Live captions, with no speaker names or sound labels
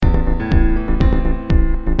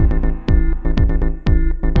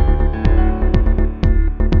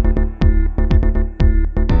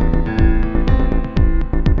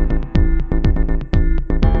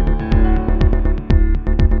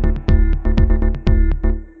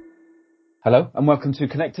Hello and welcome to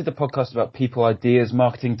Connected, the podcast about people, ideas,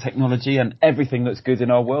 marketing, technology and everything that's good in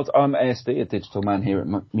our world. I'm ASD, a digital man here at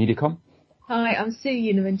Mediacom. Hi, I'm Sue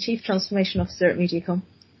Uniman, Chief Transformation Officer at Mediacom.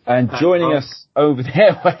 And joining us over the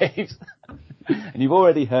airwaves, and you've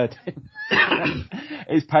already heard him,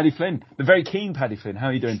 is Paddy Flynn, the very keen Paddy Flynn. How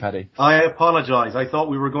are you doing, Paddy? I apologise. I thought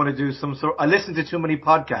we were going to do I listened to too many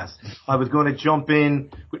podcasts. I was going to jump in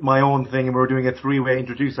with my own thing and we were doing a three-way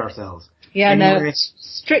introduce ourselves. Yeah, anyway, no,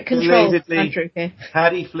 strict control, Andrew. Okay.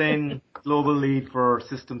 Paddy Flynn, Global Lead for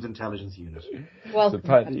Systems Intelligence Unit. So Welcome.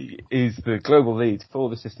 Paddy is the Global Lead for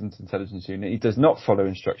the Systems Intelligence Unit. He does not follow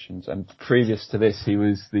instructions, and previous to this he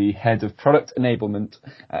was the Head of Product Enablement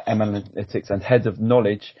at M Analytics and Head of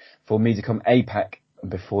Knowledge for Mediacom APAC, and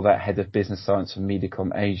before that Head of Business Science for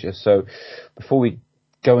Mediacom Asia. So before we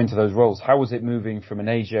go into those roles, how was it moving from an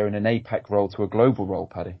Asia and an APAC role to a global role,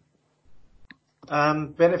 Paddy?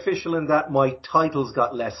 Beneficial in that my titles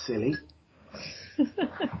got less silly.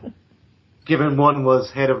 Given one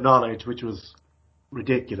was Head of Knowledge, which was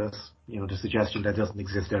ridiculous, the suggestion that doesn't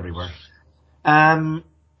exist everywhere. Well,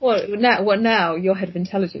 now you're Head of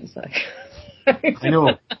Intelligence, though. I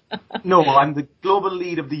know. No, I'm the Global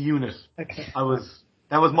Lead of the unit. Okay.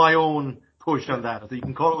 That was my own push on that. So you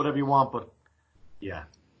can call it whatever you want, but yeah.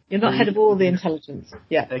 You're not head of all the intelligence.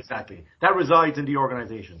 Yeah. Exactly. That resides in the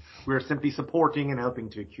organisation. We're simply supporting and helping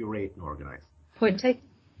to curate and organise. Point taken.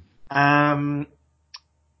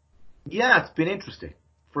 Yeah, it's been interesting,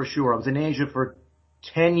 for sure. I was in Asia for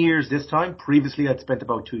 10 years this time. Previously, I'd spent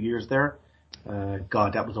about 2 years there.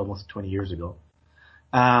 God, that was almost 20 years ago.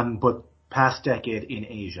 But past decade in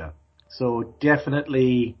Asia. So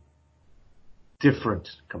definitely different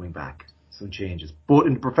coming back. Some changes. Both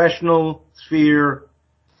in the professional sphere,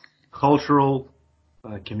 cultural,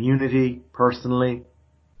 community, personally.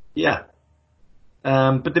 Yeah.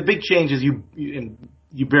 But the big changes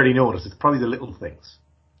you barely notice. It's probably the little things.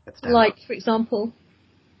 Like, for example?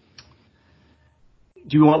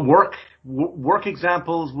 Do you want work? Work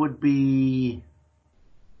examples would be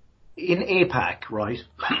in APAC, right?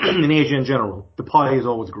 In Asia in general, the pie is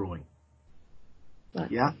always growing.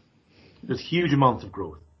 Right. Yeah? There's huge amounts of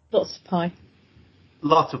growth. Lots of pie.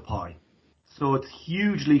 Lots of pie. So it's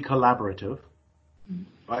hugely collaborative,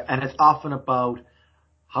 right? And it's often about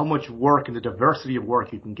how much work and the diversity of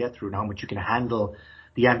work you can get through and how much you can handle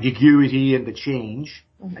the ambiguity and the change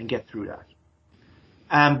and get through that.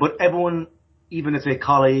 But everyone, even if they're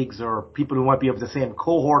colleagues or people who might be of the same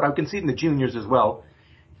cohort, I can see it in the juniors as well,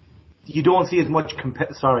 you don't see as much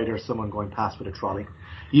sorry, there's someone going past with a trolley.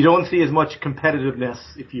 You don't see as much competitiveness,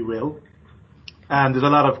 if you will. And there's a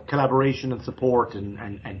lot of collaboration and support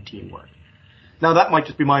and teamwork. Now, that might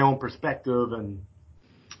just be my own perspective and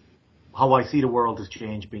how I see the world has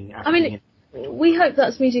changed we hope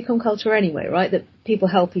that's Mediacom culture anyway, right? That people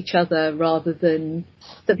help each other rather than...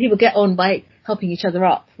 that people get on by helping each other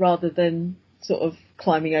up rather than sort of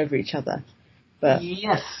climbing over each other. But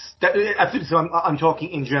yes, absolutely. So I'm talking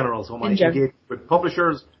in general. So I might engage with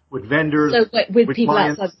publishers, with vendors, so with people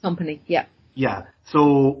clients. Outside the company, yeah. Yeah.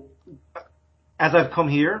 So as I've come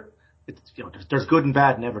here, it's, there's good and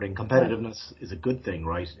bad in everything. Competitiveness is a good thing,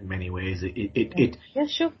 right? In many ways, yeah,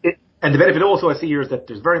 sure. And the benefit also I see here is that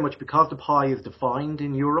there's very much, because the pie is defined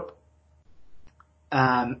in Europe,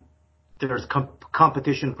 there's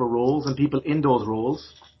competition for roles, and people in those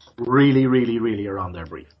roles really, really, really are on their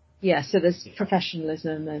brief. Yeah, so there's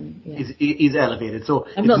professionalism and is elevated. So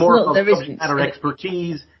and it's more about subject matter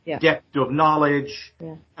expertise, depth of knowledge,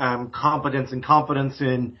 competence and confidence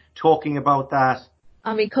in talking about that.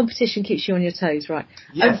 I mean, competition keeps you on your toes, right?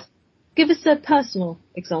 Yes. Give us a personal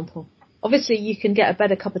example. Obviously, you can get a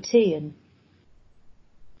better cup of tea and...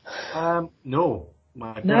 No.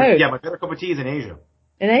 My better cup of tea is in Asia.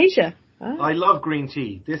 In Asia? Oh. I love green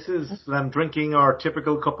tea. This is, I'm drinking our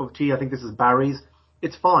typical cup of tea. I think this is Barry's.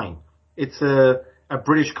 It's fine. It's a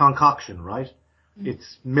British concoction, right?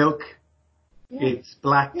 It's milk. Yeah. It's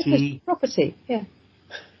black tea. Proper tea, yeah.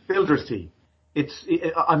 Builder's tea.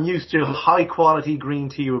 I'm used to high quality green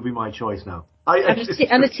tea would be my choice now.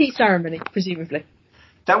 And a tea ceremony, presumably.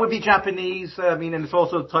 That would be Japanese. I mean, and it's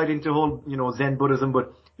also tied into whole, Zen Buddhism.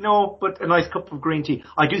 But a nice cup of green tea.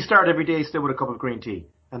 I do start every day still with a cup of green tea,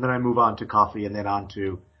 and then I move on to coffee, and then on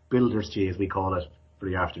to builder's tea, as we call it, for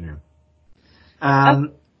the afternoon.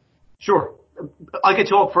 Sure, I could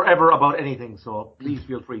talk forever about anything, so please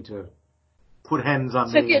feel free to put hands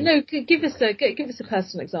on me. Give us a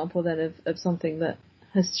personal example then of something that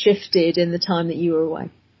has shifted in the time that you were away.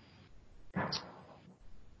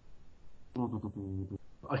 Oh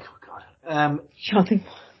God. Shocking.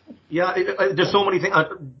 Yeah, there's so many things.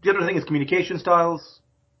 The other thing is communication styles.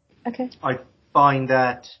 Okay. I find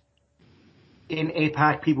that in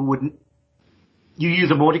APAC, people wouldn't. You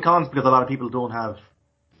use emoticons because a lot of people don't have,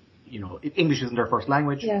 English isn't their first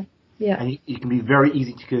language. Yeah. Yeah. And it can be very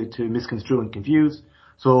easy to misconstrue and confuse.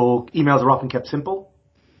 So emails are often kept simple,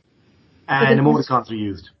 and emoticons are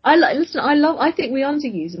used. I think we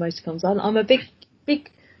underuse emoticons. I'm a big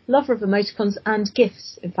lover of emoticons and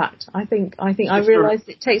GIFs. In fact, I realise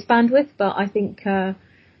it takes bandwidth, but I think a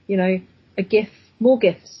GIF, more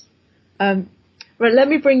GIFs. Right, let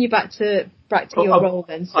me bring you back to your role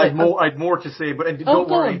then. So, I'd more to say, but don't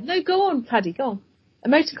worry. On. No, go on, Paddy, go on.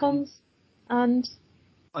 Emoticons and...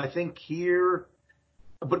 I think here...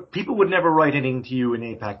 But people would never write anything to you in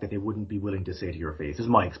APAC that they wouldn't be willing to say to your face, is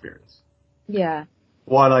my experience. Yeah.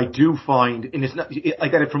 While I do find... And it's not... I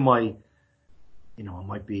get it from my... it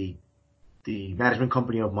might be the management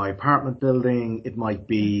company of my apartment building. It might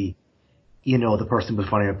be, the person who's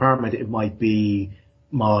finding an apartment. It might be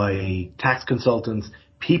my tax consultants.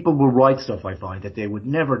 People will write stuff, I find, that they would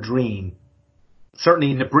never dream,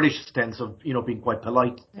 certainly in the British sense of, being quite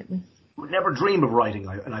polite, would never dream of writing.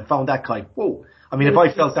 And I found that kind of, whoa. I mean, if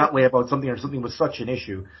I felt that way about something or something was such an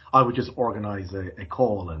issue, I would just organise a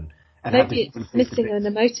call and maybe it's missing an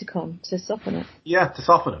emoticon to soften it. Yeah, to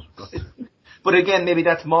soften it. But again, maybe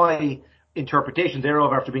that's my interpretation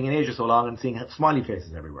thereof after being in Asia so long and seeing smiley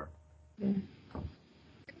faces everywhere. Yeah.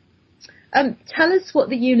 Tell us what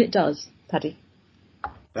the unit does, Paddy.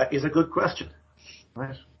 That is a good question.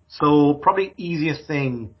 Right. So probably easiest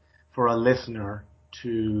thing for a listener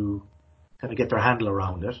to kind of get their handle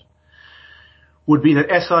around it would be that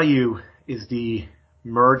SIU is the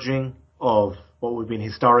merging of what would have been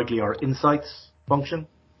historically our insights function,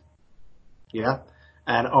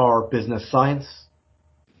 and our business science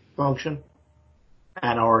function,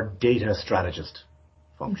 and our data strategist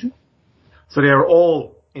function. Mm-hmm. So they are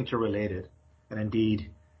all interrelated, and indeed,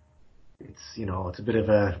 it's a bit of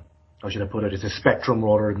a, how should I put it? It's a spectrum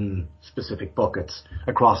rather than specific buckets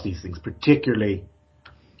across these things, particularly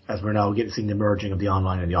as we're now seeing the merging of the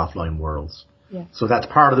online and the offline worlds. Yeah. So that's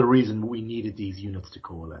part of the reason we needed these units to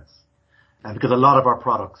coalesce. And because a lot of our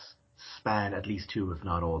products span at least two, if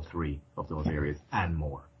not all three of those areas and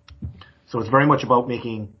more. So it's very much about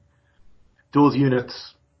making those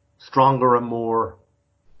units stronger and more,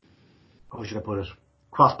 how should I put it,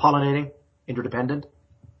 cross-pollinating, interdependent,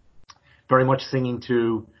 very much singing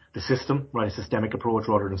to the system, right, a systemic approach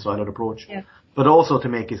rather than a siloed approach, but also to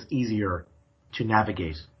make it easier to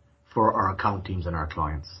navigate for our account teams and our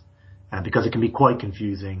clients. Because it can be quite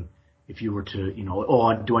confusing if you were to,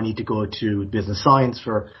 do I need to go to business science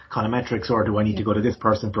for econometrics, or do I need to go to this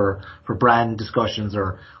person for brand discussions,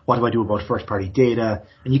 or what do I do about first party data?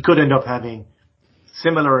 And you could end up having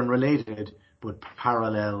similar and related but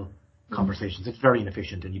parallel conversations. It's very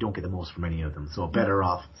inefficient and you don't get the most from any of them. So better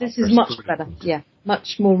off. This is much better. Yeah.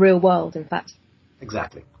 Much more real world, in fact.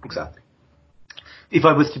 Exactly. If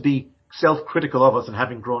I was to be self-critical of us and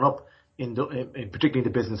having grown up in particularly the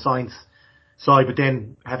business science side, but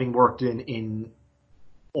then having worked in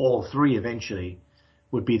all three eventually,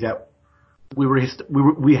 would be that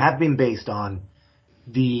we have been based on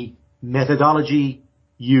the methodology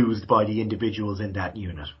used by the individuals in that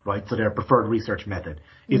unit, right? So their preferred research method.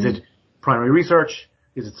 Is it primary research?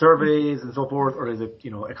 Is it surveys and so forth? Or is it,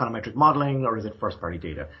 econometric modeling? Or is it first party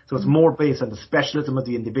data? So it's more based on the specialism of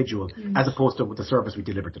the individual as opposed to the service we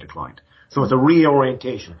deliver to the client. So it's a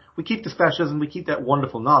reorientation. We keep the specialism, we keep that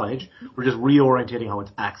wonderful knowledge. We're just reorientating how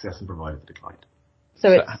it's accessed and provided to the client.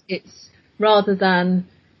 So it's rather than,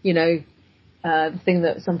 the thing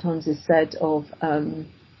that sometimes is said of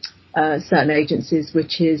certain agencies,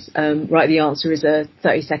 which is, right, the answer is a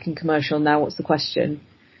 30-second commercial, now what's the question?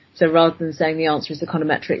 So rather than saying the answer is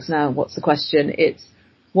econometrics, now what's the question, it's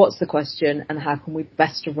what's the question and how can we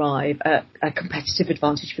best arrive at a competitive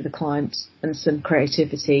advantage for the client and some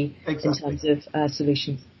creativity in terms of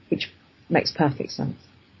solutions, which makes perfect sense.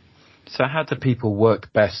 So how do people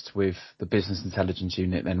work best with the business intelligence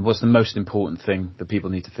unit then? What's the most important thing that people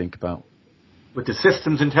need to think about? With the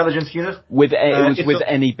systems intelligence unit? With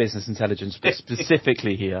any business intelligence, but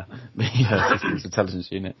specifically here, the systems intelligence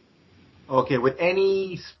unit. Okay, with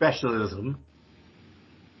any specialism,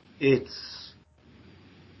 it's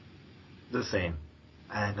the same.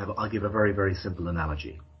 And I'll give a very, very simple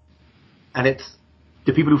analogy. And it's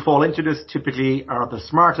the people who fall into this typically are the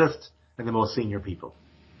smartest and the most senior people,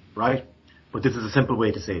 right? But this is a simple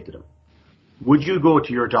way to say it to them. Would you go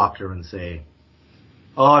to your doctor and say,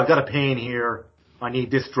 oh, I've got a pain here, I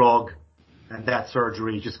need this drug and that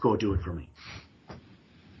surgery, just go do it for me?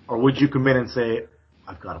 Or would you come in and say,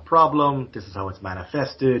 I've got a problem, this is how it's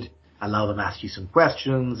manifested, allow them to ask you some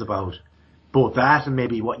questions about both that and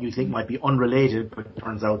maybe what you think might be unrelated, but it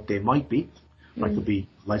turns out they might be. Like could be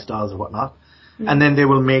lifestyles or whatnot. And then they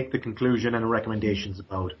will make the conclusion and recommendations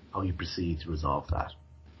about how you proceed to resolve that.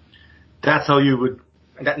 That's how you would,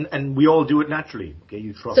 and we all do it naturally. Okay,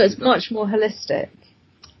 you trust. So it's much more holistic.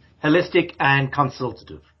 Holistic and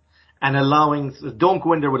consultative, and allowing. Don't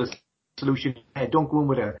go in there with a solution in your head. Don't go in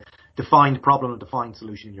with a defined problem, a defined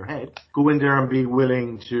solution in your head. Go in there and be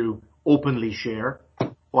willing to openly share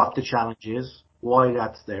what the challenge is, why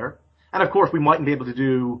that's there, and of course we mightn't be able to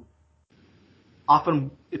do.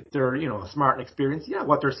 Often, if they're, smart and experienced,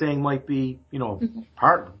 what they're saying might be,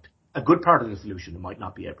 a good part of the solution. It might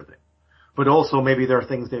not be everything. But also maybe there are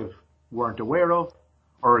things they weren't aware of,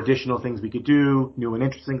 or additional things we could do, new and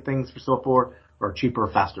interesting things for so forth, or cheaper,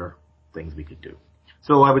 faster things we could do.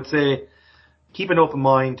 So I would say, keep an open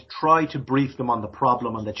mind, try to brief them on the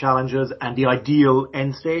problem and the challenges and the ideal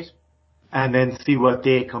end state, and then see what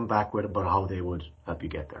they come back with about how they would help you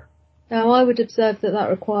get there. Now, I would observe that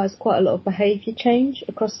requires quite a lot of behaviour change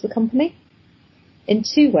across the company in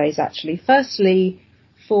two ways, actually. Firstly,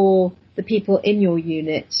 for the people in your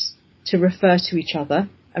unit to refer to each other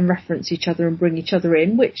and reference each other and bring each other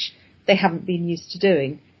in, which they haven't been used to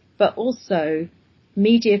doing. But also,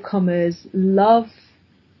 media commers love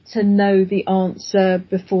to know the answer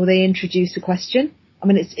before they introduce a question. I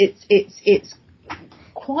mean, it's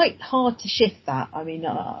quite hard to shift that. I mean,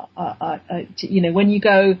 when you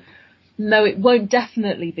go, no, it won't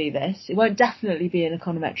definitely be this. It won't definitely be an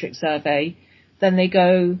econometric survey. Then they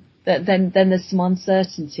go, then there's some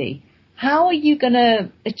uncertainty. How are you going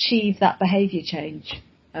to achieve that behaviour change?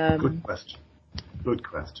 Good question.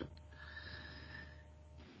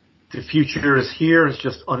 The future is here. It's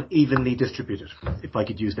just unevenly distributed, if I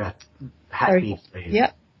could use that hackneyed phrase.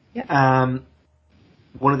 Yep.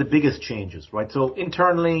 One of the biggest changes, right? So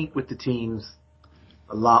internally with the teams,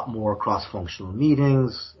 a lot more cross-functional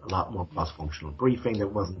meetings, a lot more cross-functional briefing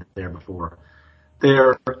that wasn't there before.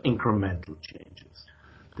 They're incremental changes.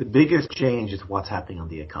 The biggest change is what's happening on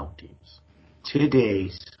the account teams. To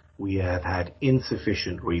date, we have had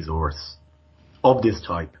insufficient resource of this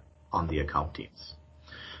type on the account teams.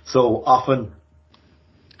 So often,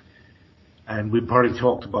 and we've already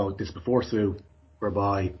talked about this before, Sue,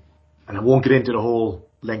 whereby, and I won't get into the whole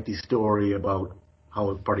lengthy story about how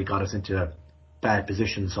it probably got us into bad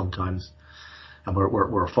positions sometimes, and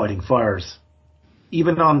we're fighting fires.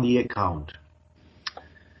 Even on the account,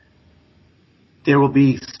 there will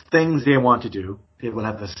be things they want to do. They will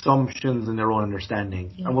have assumptions in their own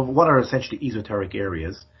understanding, and what are essentially esoteric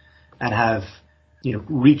areas, and have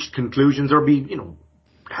reached conclusions or be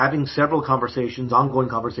having several conversations, ongoing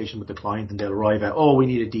conversations with the client, and they'll arrive at, we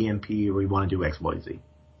need a DMP or we want to do X, Y, Z.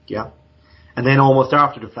 Yeah, and then almost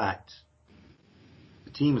after the fact,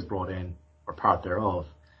 the team is brought in, or part thereof,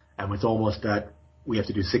 and it's almost that we have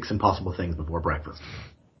to do 6 impossible things before breakfast.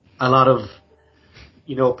 A lot of,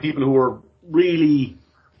 people who are really,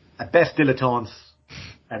 at best, dilettantes,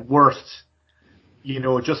 at worst,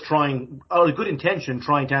 just trying, out of good intention,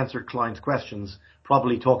 trying to answer clients' questions,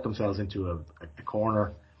 probably talk themselves into a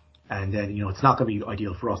corner, and then, it's not going to be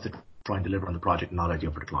ideal for us to try and deliver on the project, not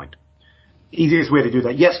ideal for the client. Easiest way to do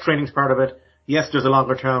that, yes, training's part of it. Yes, there's a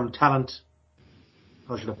longer term talent,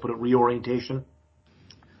 how should I put it, reorientation.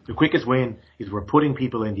 The quickest win is we're putting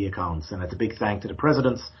people in the accounts, and it's a big thank to the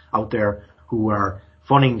presidents out there who are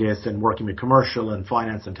funding this and working with commercial and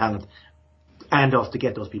finance and talent and us to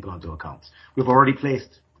get those people onto accounts. We've already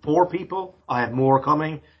placed 4 people. I have more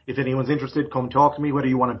coming. If anyone's interested, come talk to me, whether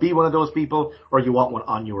you want to be one of those people or you want one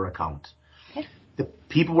on your account. Okay. The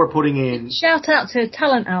people we're putting in... Shout out to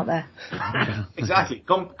talent out there. Exactly.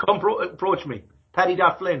 Come approach me.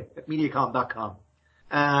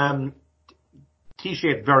 Paddy.flynn@mediacom.com.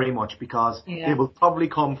 T-shaped very much because they will probably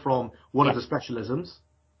come from one of the specialisms.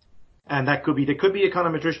 And that could be, they could be a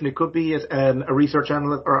econometrician, they could be a research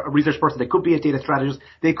analyst or a research person, they could be a data strategist,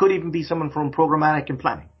 they could even be someone from programmatic and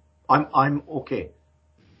planning. I'm okay.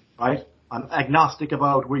 Right? I'm agnostic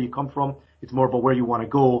about where you come from. It's more about where you want to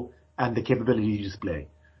go and the capability you display.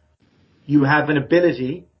 You have an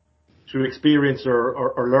ability through experience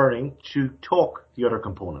or learning to talk the other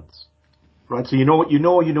components. Right? So you know what you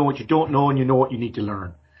know what you don't know, and you know what you need to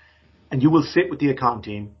learn. And you will sit with the account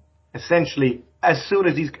team, essentially, as soon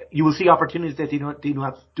as you will see opportunities that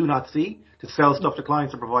do not see to sell stuff to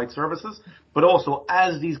clients or provide services. But also,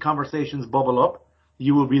 as these conversations bubble up,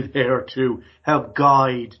 you will be there to help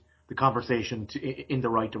guide the conversation in the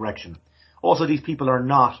right direction. Also, these people are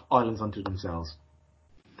not islands unto themselves.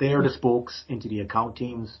 They are the spokes into the account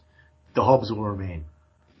teams. The hubs will remain.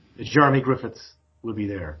 The Jeremy Griffiths will be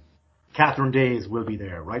there. Catherine Days will be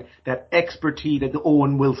there, right? That expertise, that the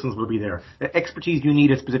Owen Wilsons will be there. The expertise you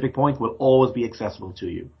need at specific points will always be accessible to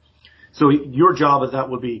you. So your job as that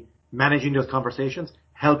will be managing those conversations,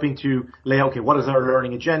 helping to lay out, okay, what is our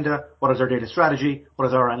learning agenda? What is our data strategy? What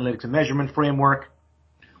is our analytics and measurement framework?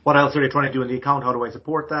 What else are they trying to do in the account? How do I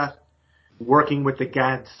support that? Working with the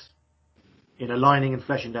GADs in aligning and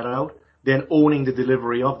fleshing that out, then owning the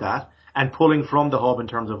delivery of that and pulling from the hub in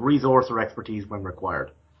terms of resource or expertise when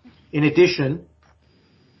required. In addition,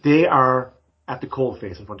 they are at the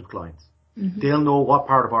coalface in front of clients. Mm-hmm. They'll know what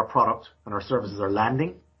part of our product and our services are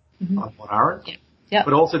landing on what aren't. Yep.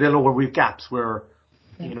 But also they'll know where we've gaps, where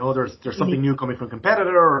there's something new coming from a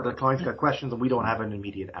competitor, or the client's got questions and we don't have an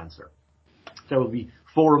immediate answer. There will be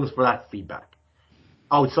forums for that feedback.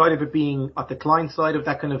 Outside of it being at the client side of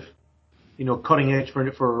that kind of, cutting edge for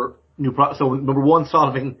new products. So number one,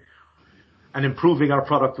 solving and improving our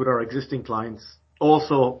product with our existing clients.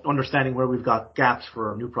 Also understanding where we've got gaps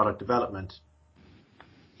for new product development.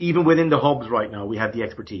 Even within the hubs right now, we have the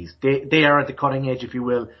expertise. They are at the cutting edge, if you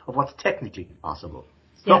will, of what's technically possible.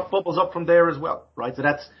 Stuff bubbles up from there as well, right? So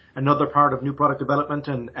that's another part of new product development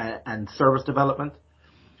and service development.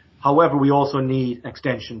 However, we also need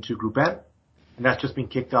extension to Group M, and that's just been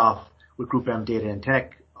kicked off with Group M Data and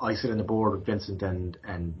Tech. I sit on the board with Vincent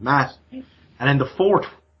and Matt. And then the fourth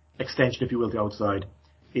extension, if you will, to outside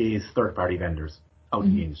is third-party vendors out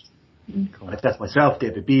in the industry. Cool. That's myself,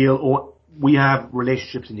 David Beale. We have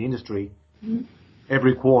relationships in the industry.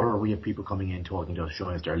 Every quarter we have people coming in talking to us,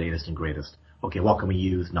 showing us their latest and greatest. Okay, what can we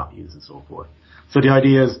use, not use, and so forth. So the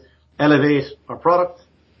idea is elevate our product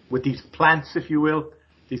with these plants, if you will.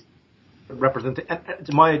 These represent, and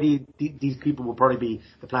to my idea, these people will probably be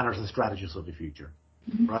the planners and strategists of the future,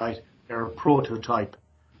 right? They're a prototype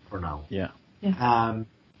for now. Yeah. And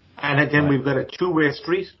then we've got a two-way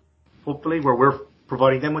street, hopefully, where we're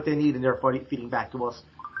providing them what they need and they're feeding back to us,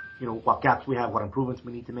 what gaps we have, what improvements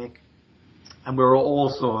we need to make. And we're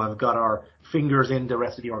also have got our fingers in the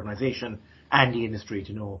rest of the organization and the industry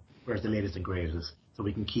to know where's the latest and greatest, so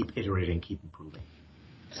we can keep iterating, keep improving.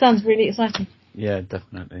 Sounds really exciting. Yeah,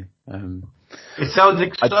 definitely. It sounds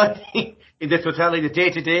exciting in the totality, the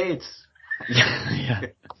day-to-day. It's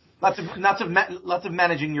lots of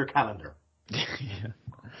managing your calendar. Yeah.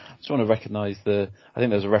 I just want to recognise I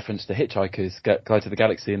think there's a reference to Hitchhiker's Guide to the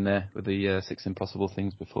Galaxy in there with the 6 impossible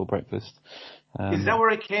things before breakfast. Is that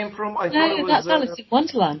where it came from? I thought it was, that's Alice in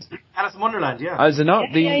Wonderland. Alice in Wonderland, yeah. Is it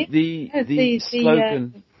not? The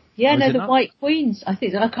slogan. The White Queen's. I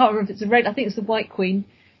can't remember if it's I think it's the White Queen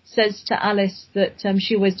says to Alice that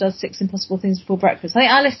she always does 6 impossible things before breakfast. I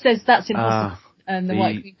think Alice says that's impossible. And the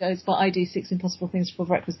White Queen goes, but I do 6 impossible things before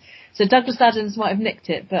breakfast. So Douglas Adams might have nicked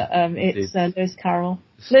it, but it's Lewis Carroll.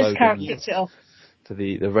 Lewis Carroll kicked it off. To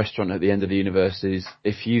the restaurant at the end of the universe is,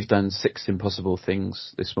 if you've done 6 impossible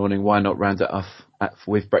things this morning, why not round it off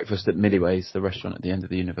with breakfast at Milliways, the restaurant at the end of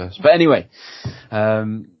the universe? But anyway,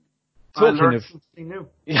 talking of something new.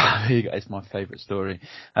 Yeah, it's my favourite story.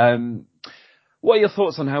 What are your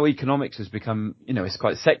thoughts on how economics has become, it's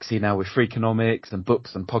quite sexy now with Freakonomics and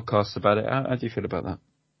books and podcasts about it. How do you feel about that?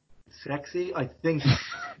 Sexy? I think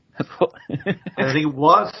it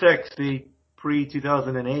was sexy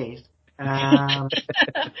pre-2008.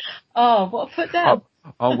 Oh, what a put down.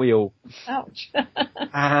 Aren't we all? Ouch.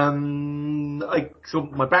 So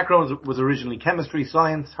my background was originally chemistry,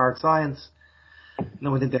 science, hard science. Then I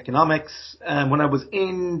went into economics. And when I was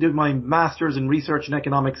doing my master's in research in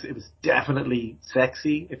economics, it was definitely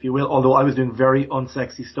sexy, if you will, although I was doing very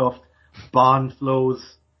unsexy stuff. Bond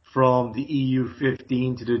flows from the EU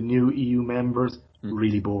 15 to the new EU members.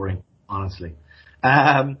 Really boring, honestly.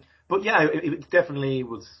 But yeah, it definitely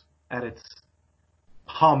was at its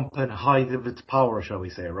pomp and height of its power, shall we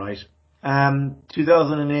say, right?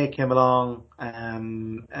 2008 came along,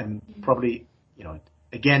 and probably,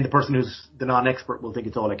 again, the person who's the non-expert will think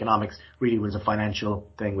it's all economics. Really was a financial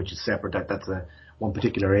thing, which is separate. That's one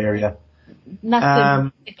particular area.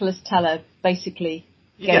 Massive Nicholas Teller basically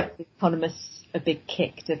gave the economists a big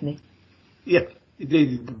kick, didn't he? Yeah,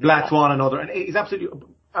 the Black Swan and other, and he's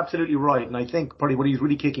absolutely right. And I think probably what he's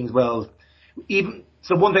really kicking as well.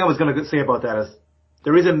 So one thing I was going to say about that is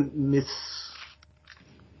there is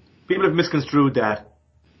people have misconstrued that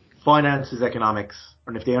finance is economics,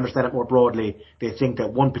 and if they understand it more broadly, they think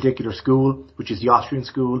that one particular school, which is the Austrian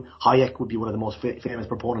school, Hayek would be one of the most famous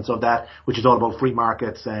proponents of that, which is all about free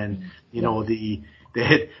markets and, the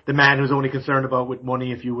man who's only concerned about with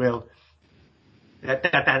money, if you will.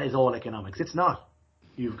 That is all economics. It's not.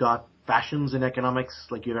 You've got fashions in economics,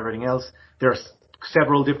 like you have everything else. There's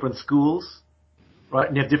several different schools, right?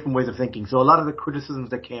 And you have different ways of thinking. So a lot of the criticisms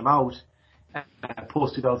that came out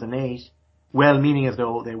post-2008, well-meaning as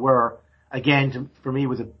though they were, again, for me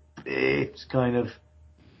was a bit kind of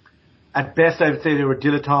At best, I would say they were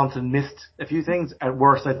dilettantes and missed a few things. At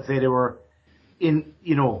worst, I'd say they were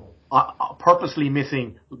purposely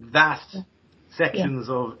missing vast sections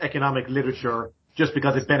of economic literature just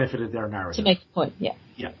because it benefited their narrative. To make a point, yeah.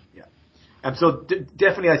 Yeah. And so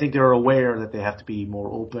definitely I think they're aware that they have to be more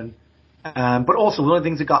open. But also one of the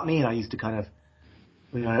things that got me, and I used to kind of,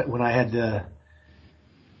 when I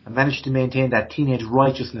managed to maintain that teenage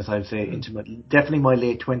righteousness, I would say, into definitely my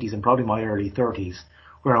late 20s and probably my early 30s,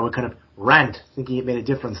 where I would kind of rant, thinking it made a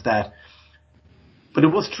difference but it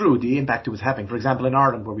was true, the impact it was having. For example, in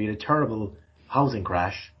Ireland, where we had a terrible housing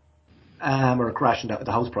crash, or a crash in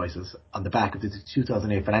the house prices on the back of the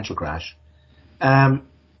 2008 financial crash,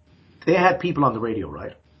 they had people on the radio,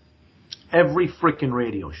 right? Every frickin'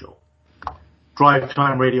 radio show, drive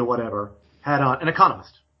time radio, whatever, had on an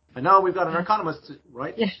economist. And now we've got an economist,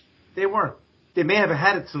 right? Yeah. They weren't. They may have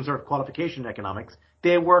had some sort of qualification in economics.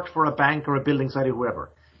 They worked for a bank or a building site or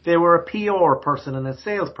whoever. They were a PR person and a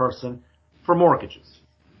salesperson for mortgages,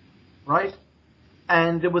 right?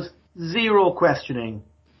 And there was zero questioning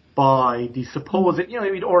by the supposed,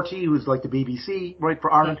 RT, who's like the BBC, right,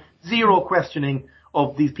 for Ireland, zero questioning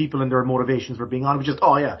of these people and their motivations for being on. It was just,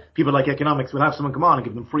 people like economics will have someone come on and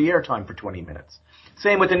give them free airtime for 20 minutes.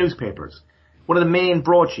 Same with the newspapers. One of the main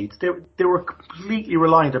broadsheets, they were completely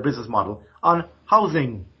reliant, their business model, on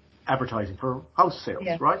housing advertising for house sales,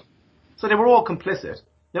 right? So they were all complicit.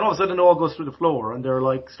 Then all of a sudden it all goes through the floor and they're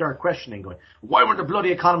like, start questioning, going, why weren't the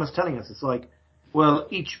bloody economists telling us? It's like, well,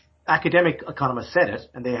 each academic economist said it,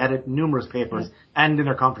 and they had it in numerous papers and in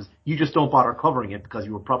their conference. You just don't bother covering it because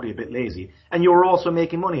you were probably a bit lazy. And you were also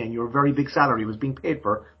making money, and your very big salary was being paid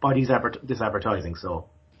for by this advertising. So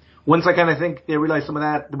once I kind of think they realized some of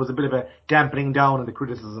that, there was a bit of a dampening down in the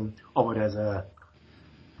criticism of it as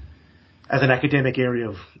an academic area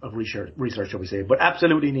of research, shall we say. But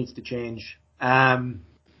absolutely needs to change. I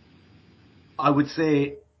would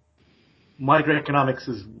say microeconomics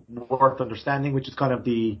is worth understanding, which is kind of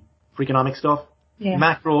the freakonomic stuff. Yeah.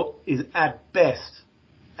 Macro is at best,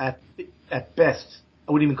 I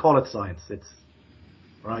wouldn't even call it science. It's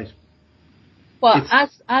right. Well,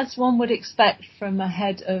 as one would expect from a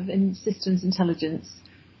head of systems intelligence,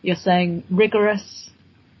 you're saying rigorous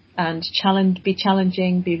and be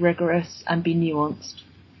challenging, be rigorous, and be nuanced,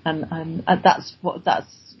 and that's what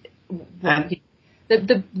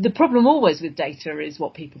the problem always with data is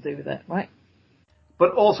what people do with it, right?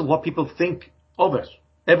 But also what people think of it.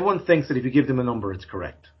 Everyone thinks that if you give them a number, it's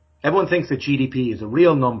correct. Everyone thinks that GDP is a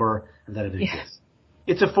real number and that it exists.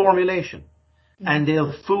 It's a formulation. And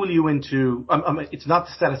they'll fool you into, it's not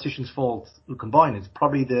the statistician's fault who combine. It's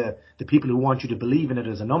probably the people who want you to believe in it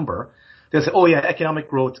as a number. They'll say, economic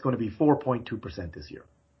growth is going to be 4.2% this year.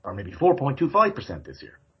 Or maybe 4.25% this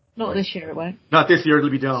year. Not this year, it won't. Not this year, it'll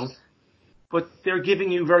be down. But they're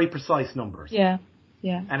giving you very precise numbers. Yeah.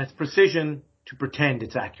 And it's precision to pretend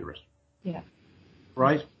it's accurate. Yeah.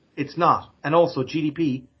 Right? It's not. And also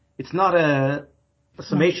GDP, it's not a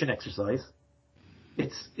summation exercise.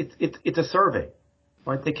 It's a survey.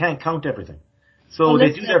 Right? They can't count everything. So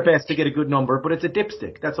they do their best to get a good number, but it's a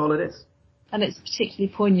dipstick. That's all it is. And it's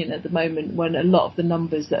particularly poignant at the moment when a lot of the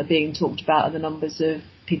numbers that are being talked about are the numbers of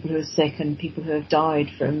people who are sick and people who have died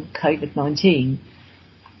from COVID-19.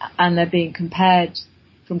 And they're being compared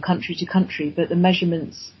from country to country, but the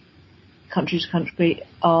measurements country to country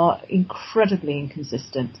are incredibly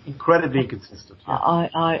inconsistent. Yeah.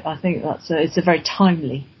 I think it's a very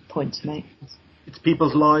timely point to make. It's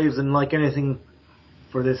people's lives, and like anything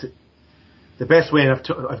for this, the best way, and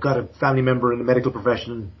I've got a family member in the medical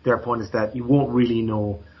profession, and their point is that you won't really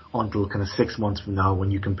know until kind of 6 months from now when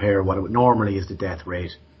you compare what it normally is the death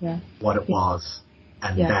rate, what it was,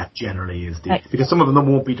 and that generally is because some of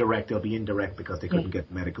them won't be direct, they'll be indirect because they couldn't get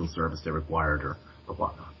the medical service they required or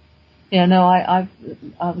whatnot. Yeah, no, I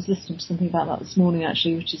was listening to something about that this morning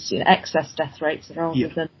actually, which is excess death rates rather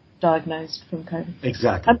than diagnosed from COVID.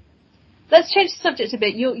 Exactly. Let's change the subject a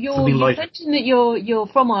bit. You mentioned that you're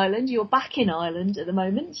from Ireland. You're back in Ireland at the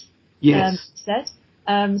moment. Yes.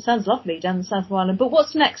 Sounds lovely down the south of Ireland. But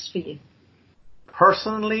what's next for you?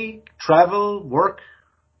 Personally, travel, work.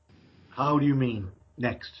 How do you mean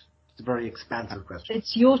next? It's a very expansive question.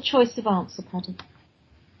 It's your choice of answer, Paddy.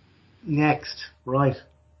 Next, right.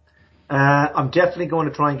 I'm definitely going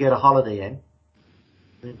to try and get a holiday in.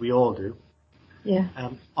 I think we all do. Yeah.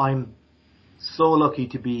 I'm so lucky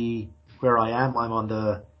to be where I am. I'm on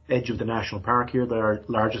the edge of the national park here, the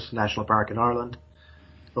largest national park in Ireland.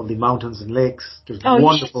 Lovely mountains and lakes. There's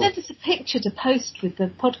wonderful. You should send us a picture to post with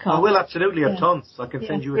the podcast. I will absolutely have tons. I can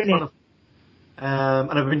send you a ton of.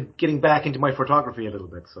 And I've been getting back into my photography a little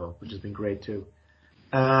bit, which has been great too.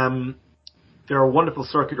 there are wonderful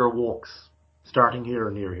circular walks starting here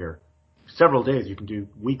and near here. Several days. You can do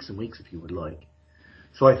weeks and weeks if you would like.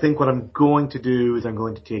 So I think what I'm going to do is I'm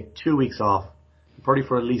going to take 2 weeks off, probably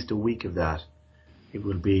for at least a week of that. It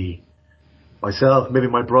will be myself, maybe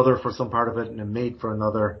my brother for some part of it, and a mate for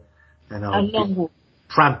another. And I'll be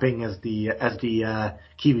tramping, as the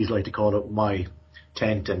Kiwis like to call it, my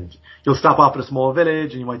tent. And you'll stop off at a small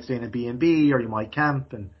village, and you might stay in a B&B, or you might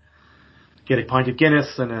camp and get a pint of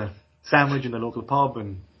Guinness and a sandwich in the local pub,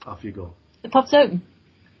 and off you go. The pub's open?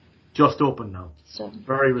 Just open now. So,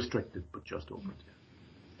 very restricted, but just open.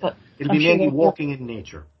 But it'll be mainly walking in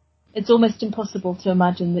nature. It's almost impossible to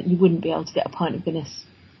imagine that you wouldn't be able to get a pint of Guinness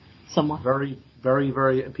somewhere. Very, very,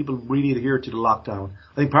 very. People really adhere to the lockdown.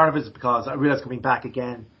 I think part of it is because I realise coming back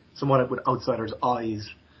again, somewhat with outsiders' eyes.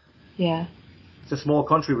 Yeah. It's a small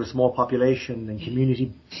country with a small population, and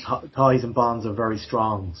community ties and bonds are very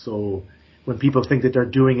strong. So when people think that they're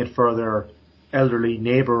doing it for their elderly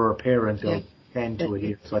neighbour or parent, they'll tend to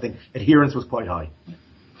adhere. So I think adherence was quite high.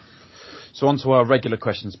 So on to our regular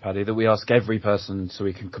questions, Paddy, that we ask every person so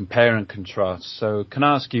we can compare and contrast. So can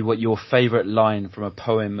I ask you what your favourite line from a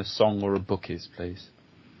poem, a song or a book is, please?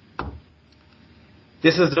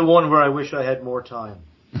 This is the one where I wish I had more time.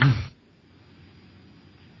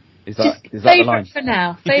 Is that the line? Favourite for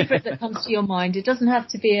now. Favourite that comes to your mind. It doesn't have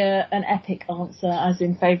to be an epic answer, as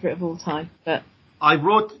in favourite of all time. But I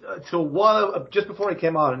wrote, just before I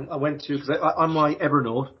came on, I went to, because on my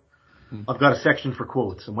Evernote, I've got a section for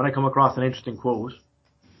quotes, and when I come across an interesting quote,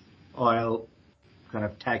 I'll kind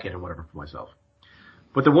of tag it or whatever for myself.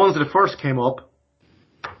 But the ones that first came up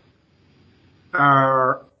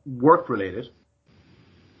are work related,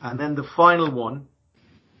 and then the final one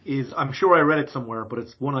is, I'm sure I read it somewhere, but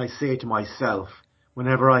it's one I say to myself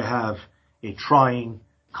whenever I have a trying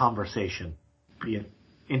conversation, be it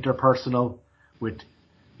interpersonal with,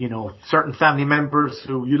 certain family members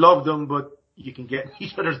who you love them, but you can get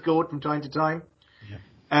each other's goat from time to time.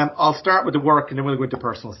 Yeah. I'll start with the work, and then we'll go into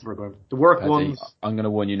personal. So we're going the work Paddy, ones. I'm going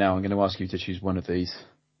to warn you now. I'm going to ask you to choose one of these.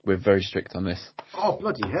 We're very strict on this. Oh,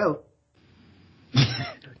 bloody hell!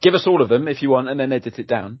 Give us all of them if you want, and then edit it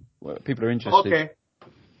down. Well, people are interested. Okay.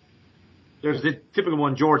 There's the typical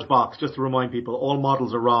one, George Box, just to remind people, all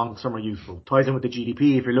models are wrong, some are useful. Ties in with the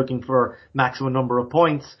GDP. If you're looking for maximum number of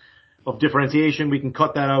points of differentiation, we can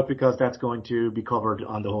cut that out because that's going to be covered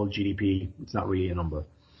on the whole GDP. It's not really a number.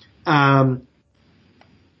 On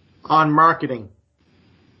marketing,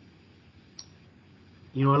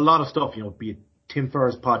 a lot of stuff, be it Tim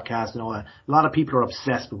Ferriss' podcast and all that, a lot of people are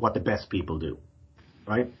obsessed with what the best people do,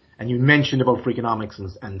 right? And you mentioned about Freakonomics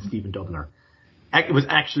and Stephen Dubner. It was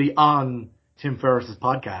actually on Tim Ferriss'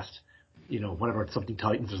 podcast, whatever, it's something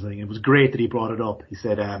Titans or something. It was great that he brought it up. He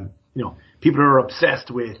said, people are obsessed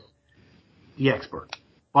with the expert.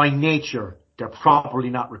 By nature, they're probably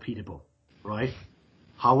not repeatable, right?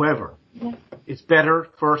 However, it's better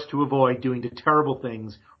first to avoid doing the terrible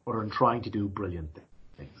things rather than trying to do brilliant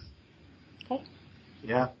things. Okay.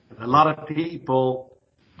 Yeah. And a lot of people,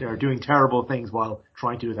 they're doing terrible things while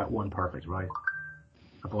trying to do that one perfect, right?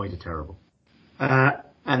 Avoid the terrible.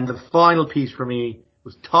 And the final piece for me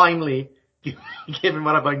was timely, given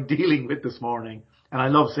what I've been dealing with this morning. And I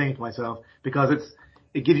love saying to myself, because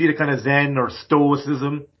it gives you the kind of zen or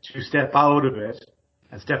stoicism to step out of it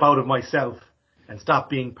and step out of myself and stop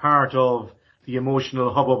being part of the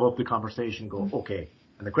emotional hubbub of the conversation. Go, okay.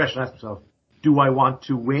 And the question I ask myself, do I want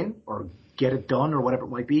to win or get it done or whatever it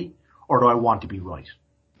might be? Or do I want to be right?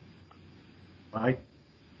 Right?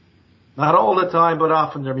 Not all the time, but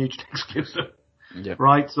often they're mutually exclusive. Yep.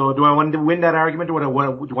 Right? So do I want to win that argument, or do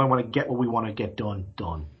I want to get what we want to get done?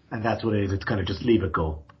 And that's what it is. It's kind of just leave it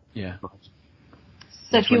go. Yeah. Right.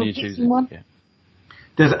 So if you're choosing one? Yeah.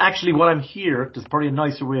 There's actually, what I'm here, there's probably a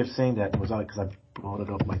nicer way of saying that, was because I've brought it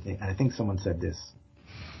up, I think, and I think someone said this.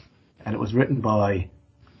 And it was written by,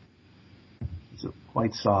 it's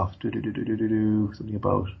quite soft, something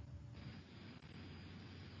about,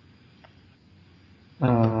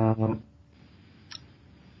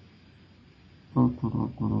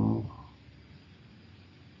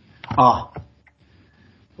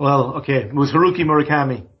 well, okay, it was Haruki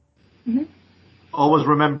Murakami. Mm-hmm. Always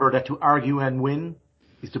remember that to argue and win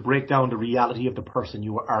is to break down the reality of the person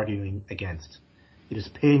you are arguing against. It is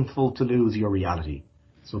painful to lose your reality.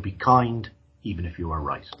 So be kind, even if you are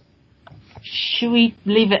right. Should we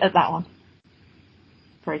leave it at that one?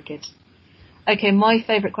 Very good. Okay, my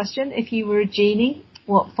favourite question. If you were a genie,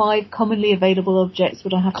 what 5 commonly available objects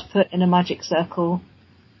would I have to put in a magic circle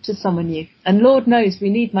to summon you? And Lord knows we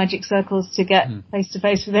need magic circles to get face to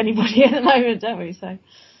face with anybody at the moment, don't we? So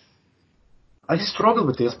I struggle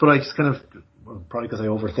with this, but I just kind of, probably because I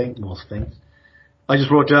overthink most things. I just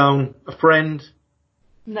wrote down a friend,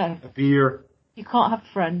 No, a beer, you can't have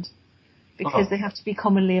a friend because they have to be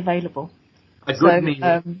commonly available. a good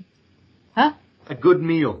meal. Huh? A good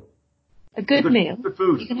meal. A good meal. Good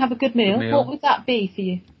food. You can have a good meal. What would that be for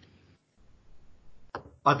you?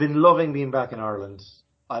 I've been loving being back in Ireland.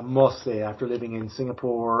 I must say, after living in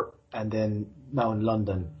Singapore and then now in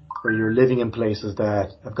London, where you're living in places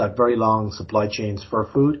that have got very long supply chains for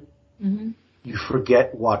food, you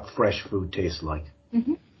forget what fresh food tastes like.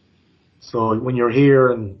 So when you're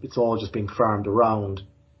here and it's all just being farmed around,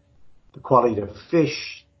 the quality of the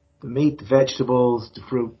fish, the meat, the vegetables, the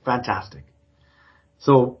fruit, fantastic.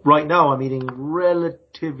 So right now I'm eating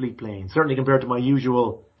relatively plain, certainly compared to my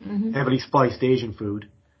usual heavily spiced Asian food.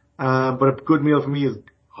 But a good meal for me is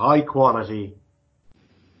high quality,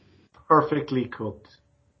 perfectly cooked,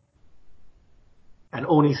 and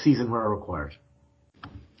only seasoned where required.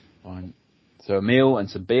 Fine. So a meal and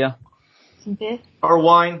some beer. Some beer. Or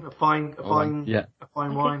wine, a fine wine.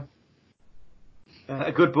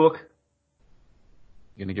 A good book.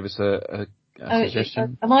 You're going to give us a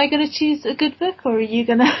suggestion? Am I going to choose a good book, or are you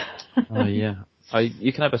going to? Oh yeah.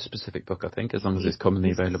 You can have a specific book, I think, as long as it's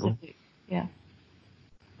commonly available. Yeah.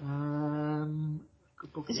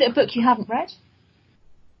 Good book. Is it a book you haven't read?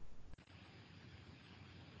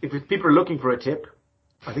 If people are looking for a tip,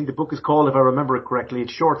 I think the book is called, if I remember it correctly,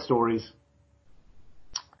 it's short stories.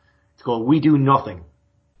 It's called We Learn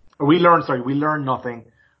Nothing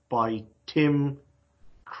by Tim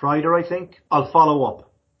Kreider, I think. I'll follow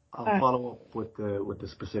up. Follow up with the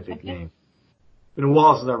specific name. Been a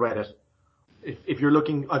while since I read it. If you're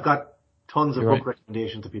looking, I've got tons of book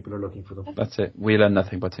recommendations if people are looking for them. That's it. We Learn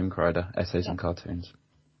Nothing by Tim Kreider. Essays and cartoons.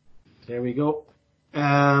 There we go.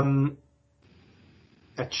 A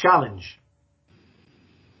challenge.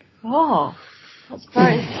 Oh, that's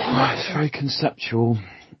very. It's very conceptual.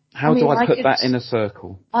 How do I put that in a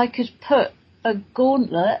circle? I could put a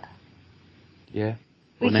gauntlet. Yeah.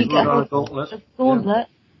 We could get a gauntlet,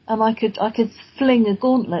 and I could fling a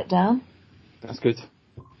gauntlet down. That's good.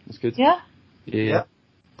 Yeah. Yeah.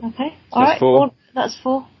 Okay. So all right. 4. That's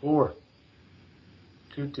 4. 4.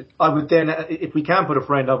 I would then, if we can't put a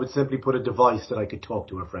friend, I would simply put a device that I could talk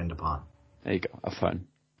to a friend upon. There you go. A phone.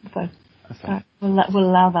 A phone. All right. We'll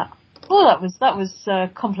allow that. Oh, that was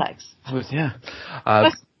complex. Yeah.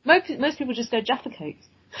 Most people just go Jaffa cakes.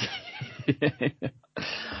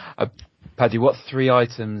 Paddy, what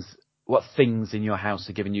things in your house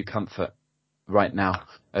are giving you comfort right now,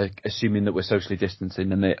 assuming that we're socially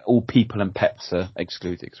distancing and that all people and pets are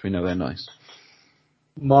excluded, because we know they're nice?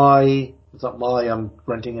 I'm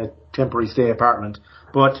renting a temporary stay apartment,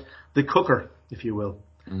 but the cooker, if you will,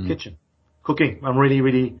 kitchen. Cooking. I'm really,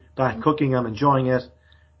 really bad cooking. I'm enjoying it.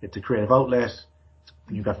 It's a creative outlet.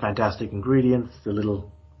 You've got fantastic ingredients.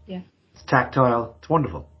 It's tactile. It's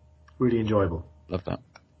wonderful. Really enjoyable. Love that.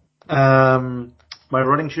 My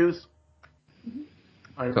running shoes.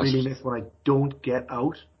 I really miss when I don't get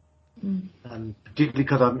out. And particularly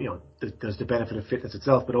because there's the benefit of fitness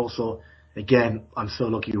itself, but also, again, I'm so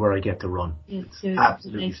lucky where I get to run. It's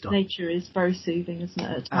absolutely stunning. Nature is very soothing, isn't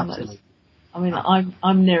it? Absolutely. I mean,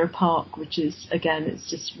 I'm near a park, which is, again, it's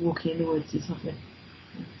just walking in the woods. It's lovely.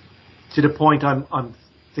 To the point I'm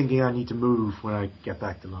thinking I need to move when I get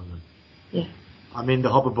back to London. Yeah. I'm in the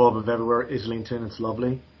hub above of everywhere, Islington. It's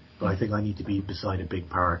lovely, but I think I need to be beside a big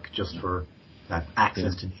park just for that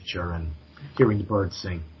access to nature and hearing the birds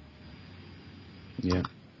sing. Yeah.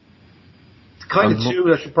 It's kind of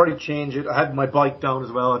true. I should probably change it. I had my bike down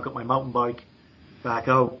as well. I've got my mountain bike back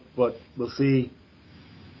out, but we'll see.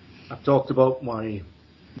 I've talked about my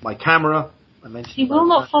camera. I mentioned he will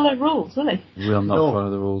not follow rules, will he? He will not follow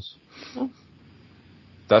the rules. No.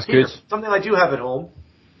 That's good. Something I do have at home.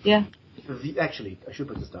 Yeah. Actually, I should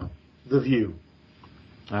put this down. The view.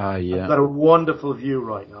 Ah, yeah. I've got a wonderful view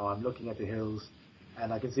right now. I'm looking at the hills,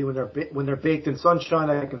 and I can see when they're baked in sunshine.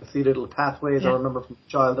 I can see little pathways. I remember from a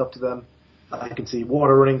child up to them. I can see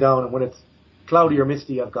water running down, and when it's cloudy or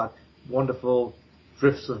misty, I've got wonderful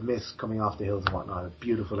drifts of mist coming off the hills and whatnot. It's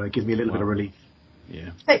beautiful, and it gives me a little bit of relief.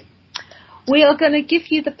 Yeah. Hey, we are going to give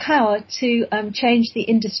you the power to change the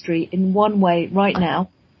industry in one way right now,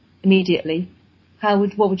 immediately.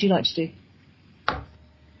 What would you like to do?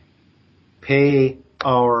 Pay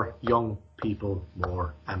our young people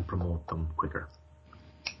more and promote them quicker.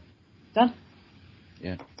 Done?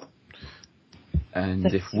 Yeah.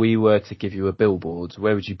 And if we were to give you a billboard,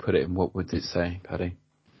 where would you put it and what would it say, Paddy?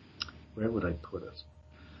 Where would I put it?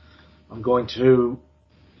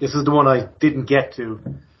 This is the one I didn't get to,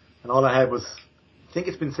 and all I had was, I think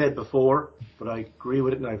it's been said before, but I agree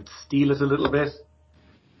with it and I would steal it a little bit.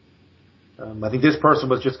 I think this person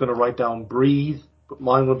was just going to write down breathe but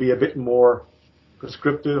mine will be a bit more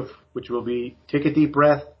prescriptive, which will be take a deep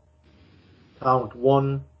breath, count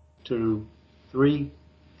 1, 2, 3,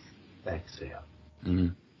 exhale.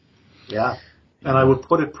 Yeah. And I would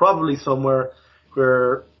put it probably somewhere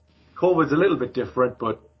where COVID's a little bit different,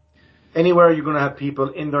 but anywhere you're going to have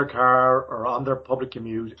people in their car or on their public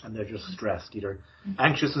commute and they're just stressed, either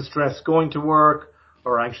anxious and stressed going to work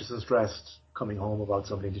or anxious and stressed coming home about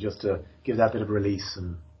something, to give that bit of release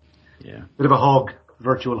and a bit of a hug,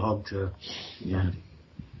 virtual hug to humanity.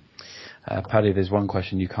 Paddy, there's one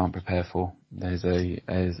question you can't prepare for. There's a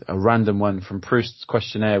random one from Proust's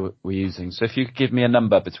questionnaire we're using. So if you could give me a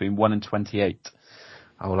number between 1 and 28,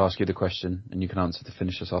 I will ask you the question and you can answer to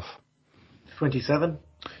finish us off. 27?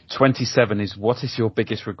 27 is, what is your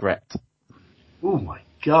biggest regret? Oh my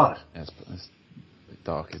God. That's a bit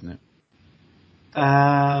dark, isn't it?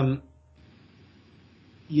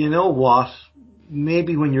 You know what?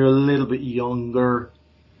 Maybe when you're a little bit younger,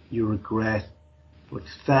 you regret. But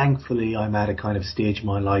thankfully, I'm at a kind of stage in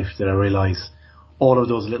my life that I realize all of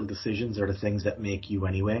those little decisions are the things that make you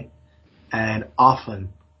anyway. And often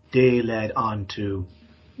they led on to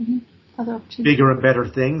other opportunities, bigger and better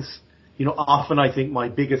things. You know, often I think my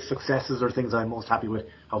biggest successes or things I'm most happy with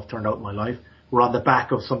how have turned out in my life were on the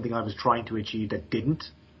back of something I was trying to achieve that didn't.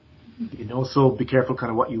 You know, so be careful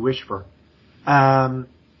kind of what you wish for.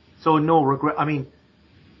 So no regret. I mean,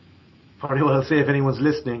 probably what I'll say if anyone's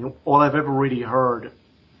listening, all I've ever really heard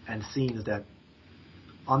and seen is that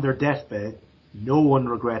on their deathbed, no one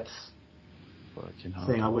regrets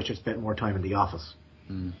saying, I wish I spent more time in the office.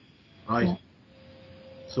 Right? Yeah.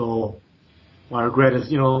 So my regret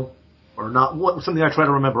is, or not, something I try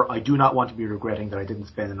to remember, I do not want to be regretting that I didn't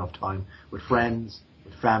spend enough time with friends,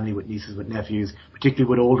 with family, with nieces, with nephews, particularly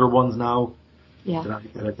with older ones now. Yeah.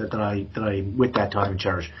 That I with that time and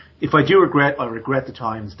cherish. If I do regret, I regret the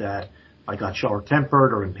times that I got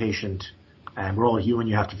short-tempered or impatient, and we're all human.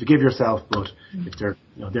 You have to forgive yourself, but if they're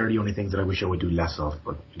the only things that I wish I would do less of.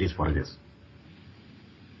 But it is what it is.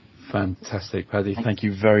 Fantastic, Paddy. Thank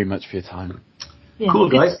you very much for your time. Yeah, cool,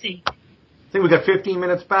 guys. I think we got 15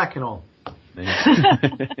 minutes back and all.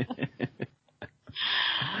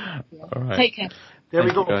 All right. Take care. There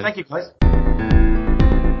we go. Thank you, guys.